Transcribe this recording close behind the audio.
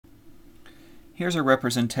Here's a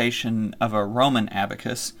representation of a Roman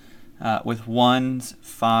abacus with ones,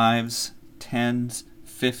 fives, tens,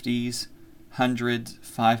 50s, hundreds,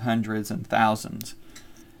 500s, and thousands.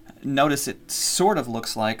 Notice it sort of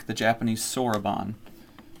looks like the Japanese soroban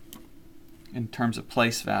in terms of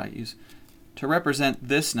place values. To represent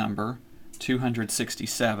this number,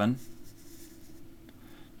 267,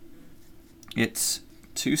 it's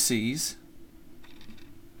two C's,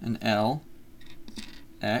 an L,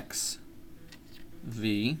 X,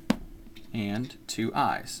 V, and two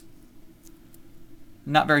I's.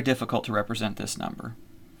 Not very difficult to represent this number.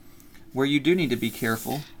 Where you do need to be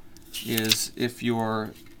careful is if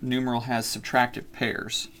your numeral has subtractive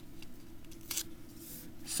pairs,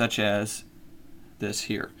 such as this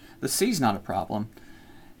here. The C's not a problem.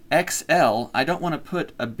 XL, I don't want to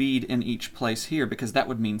put a bead in each place here because that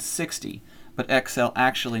would mean 60, but XL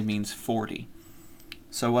actually means 40.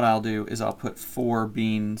 So what I'll do is I'll put 4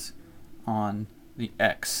 beans on the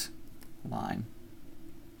X line.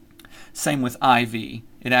 Same with IV.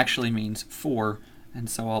 It actually means 4, and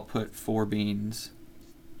so I'll put 4 beans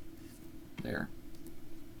there.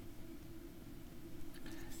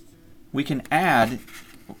 We can add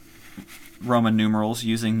Roman numerals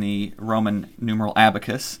using the Roman numeral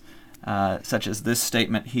abacus, such as this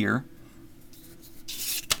statement here.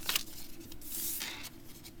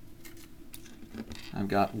 I've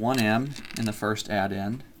got one M in the first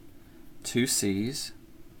add-in, two C's,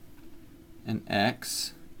 an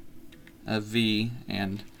X, a V,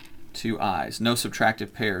 and two I's. No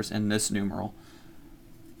subtractive pairs in this numeral.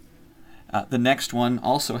 The next one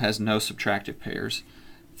also has no subtractive pairs.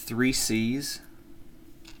 Three C's,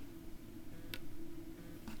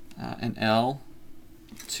 an L,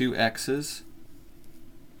 two X's,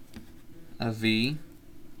 a V,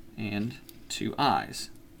 and two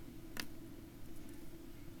I's.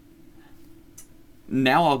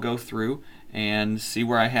 Now I'll go through and see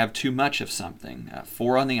where I have too much of something.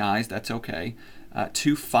 4 on the I's, that's okay.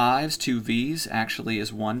 2 5's, 2 V's actually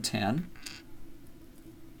is 110.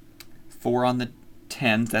 4 on the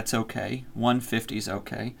 10's, that's okay. 150's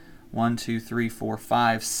okay. 1, 2, 3, 4,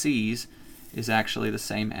 5 C's is actually the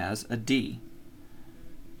same as a D.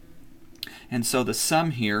 And so the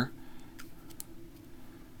sum here,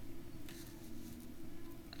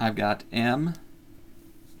 I've got M,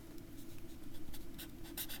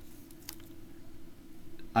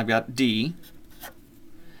 I've got D.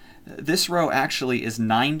 This row actually is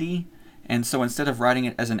 90, and so instead of writing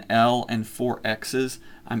it as an L and 4 X's,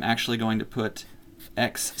 I'm actually going to put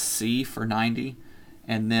XC for 90,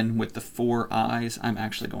 and then with the 4 I's, I'm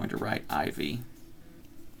actually going to write IV.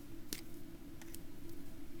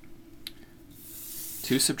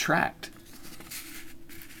 To subtract.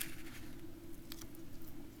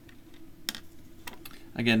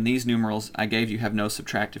 Again, these numerals I gave you have no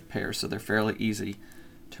subtractive pairs, so they're fairly easy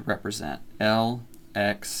to represent. L,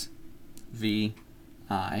 X, V,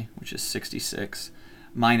 I, which is 66,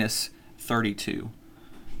 minus 32.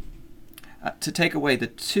 To take away the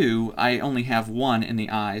 2, I only have 1 in the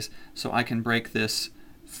I's, so I can break this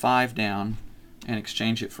 5 down and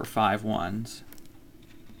exchange it for 5 ones.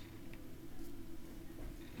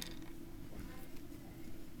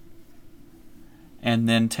 And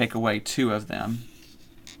then take away 2 of them.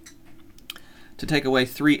 To take away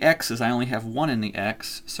 3 X's, I only have 1 in the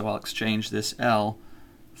X, so I'll exchange this L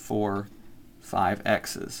for 5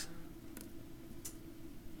 X's.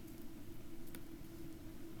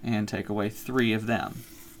 And take away 3 of them.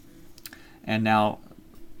 And now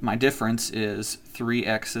my difference is 3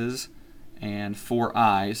 X's and 4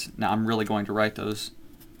 I's. Now I'm really going to write those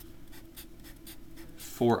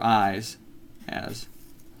 4 I's as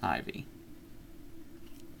IV.